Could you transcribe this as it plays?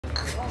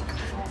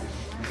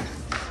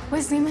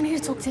Where's Liam? I need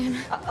to talk to him.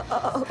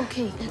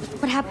 Okay.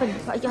 What happened?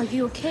 Are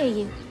you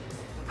okay?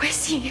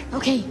 Where's he?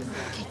 Okay.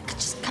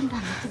 Just calm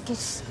down. I think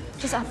it's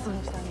just out for you.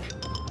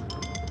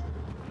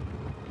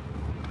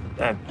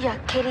 Yeah,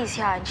 Katie's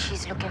here and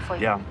she's looking for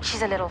you. Yeah.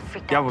 She's a little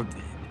freaked Yeah, out. well,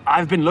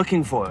 I've been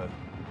looking for her.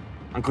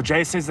 Uncle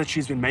Jay says that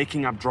she's been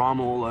making up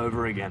drama all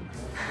over again.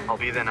 I'll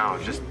be there now.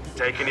 Just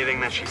take anything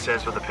that she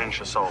says with a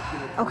pinch of salt.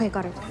 Okay,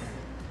 got it.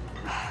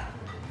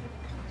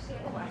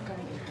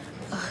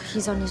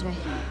 He's on his way.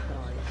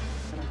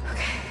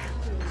 Okay.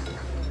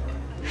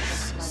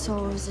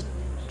 So, is it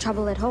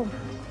trouble at home?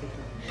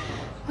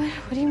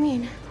 What do you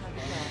mean?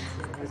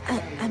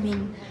 I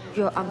mean,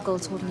 your uncle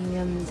told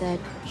me that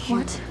you...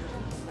 What?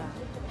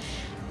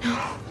 No.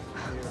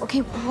 Okay,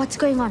 what's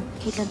going on,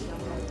 Caitlyn?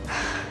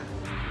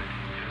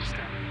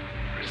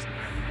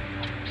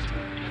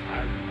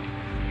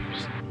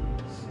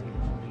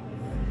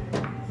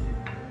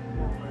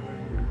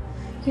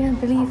 You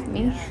don't believe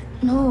me?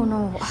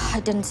 No,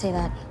 I didn't say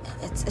that.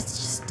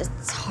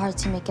 It's hard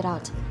to make it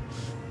out.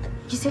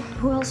 You said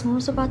who else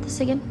knows about this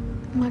again?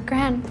 My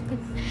gran, but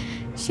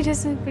she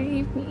doesn't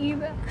believe me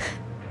either.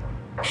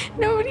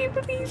 Nobody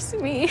believes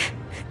me.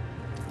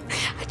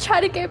 I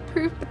tried to get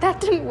proof, but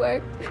that didn't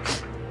work.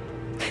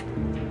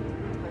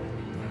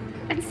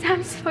 And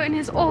Sam's phone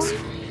is off.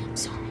 I'm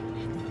sorry.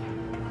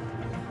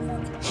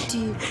 Do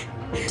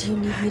you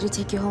need me to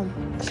take you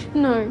home?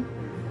 No,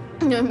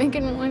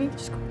 Megan, why don't you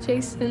just call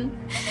Jason?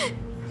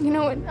 You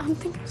know what? I'm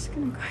thinking I'm just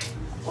gonna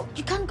go.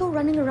 You can't go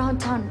running around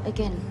town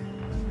again.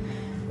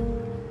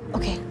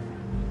 Okay,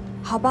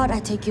 how about I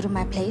take you to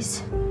my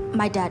place?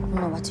 My dad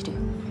will know what to do.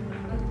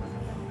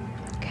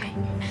 Okay.